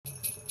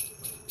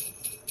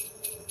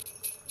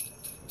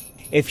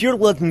If you're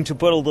looking to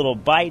put a little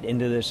bite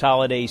into this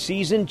holiday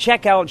season,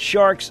 check out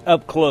Sharks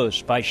Up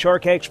Close by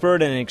shark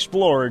expert and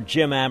explorer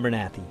Jim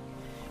Abernethy.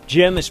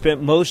 Jim has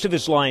spent most of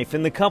his life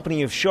in the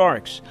company of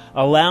sharks,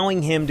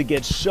 allowing him to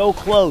get so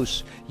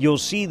close you'll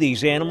see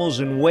these animals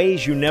in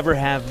ways you never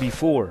have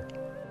before.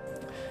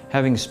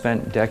 Having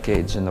spent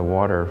decades in the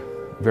water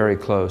very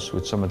close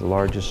with some of the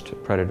largest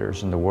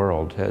predators in the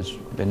world has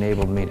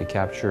enabled me to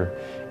capture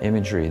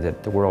imagery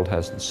that the world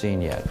hasn't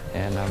seen yet,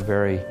 and I'm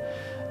very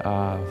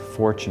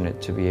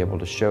fortunate to be able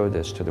to show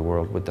this to the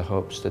world with the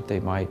hopes that they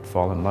might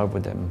fall in love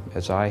with them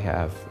as I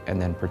have and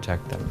then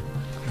protect them.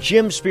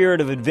 Jim's spirit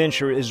of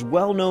adventure is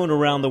well known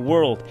around the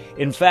world.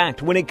 In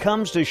fact, when it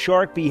comes to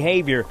shark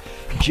behavior,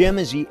 Jim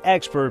is the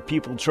expert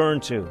people turn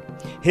to.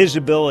 His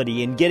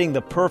ability in getting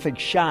the perfect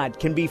shot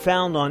can be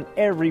found on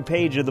every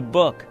page of the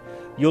book.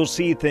 You'll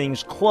see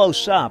things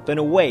close up in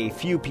a way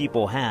few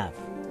people have.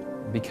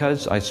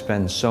 Because I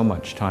spend so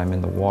much time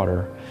in the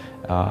water,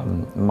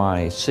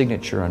 my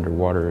signature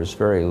underwater is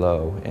very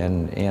low,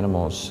 and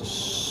animals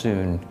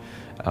soon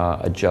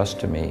adjust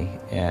to me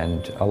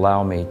and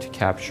allow me to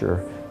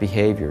capture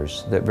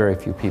behaviors that very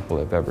few people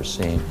have ever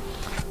seen.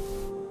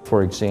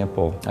 For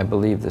example, I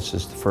believe this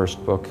is the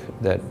first book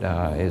that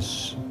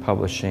is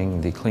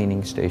publishing the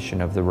cleaning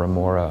station of the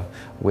remora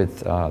with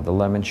the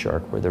lemon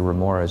shark, where the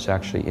remora is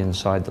actually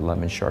inside the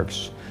lemon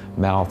shark's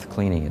mouth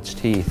cleaning its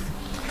teeth.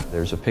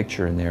 There's a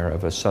picture in there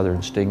of a southern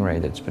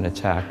stingray that's been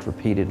attacked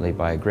repeatedly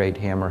by a great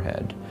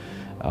hammerhead.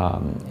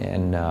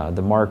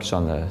 The marks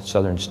on the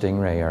southern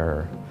stingray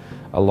are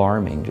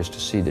alarming, just to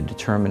see the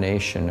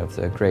determination of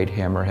the great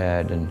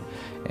hammerhead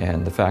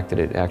and the fact that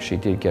it actually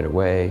did get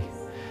away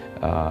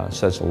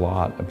says a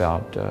lot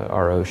about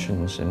our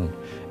oceans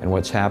and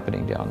what's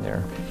happening down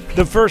there.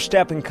 The first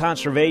step in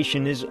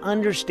conservation is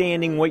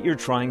understanding what you're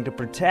trying to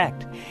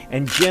protect,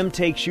 and Jim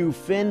takes you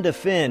fin to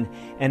fin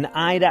and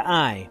eye to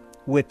eye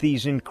with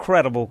these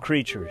incredible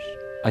creatures.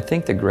 I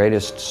think the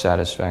greatest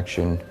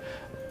satisfaction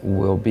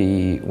will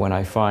be when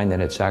I find that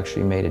it's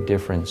actually made a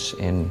difference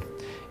in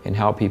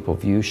how people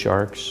view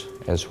sharks,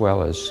 as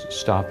well as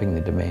stopping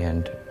the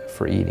demand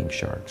for eating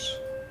sharks.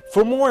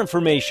 For more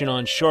information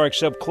on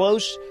Sharks Up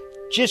Close,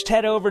 just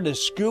head over to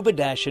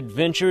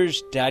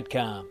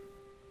scuba-adventures.com.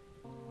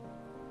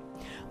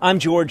 I'm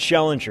George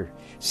Schellinger.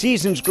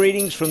 Season's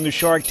greetings from the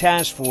Shark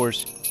Task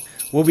Force.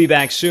 We'll be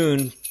back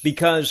soon,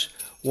 because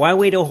why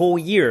wait a whole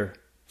year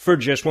for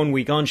just 1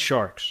 week on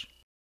sharks?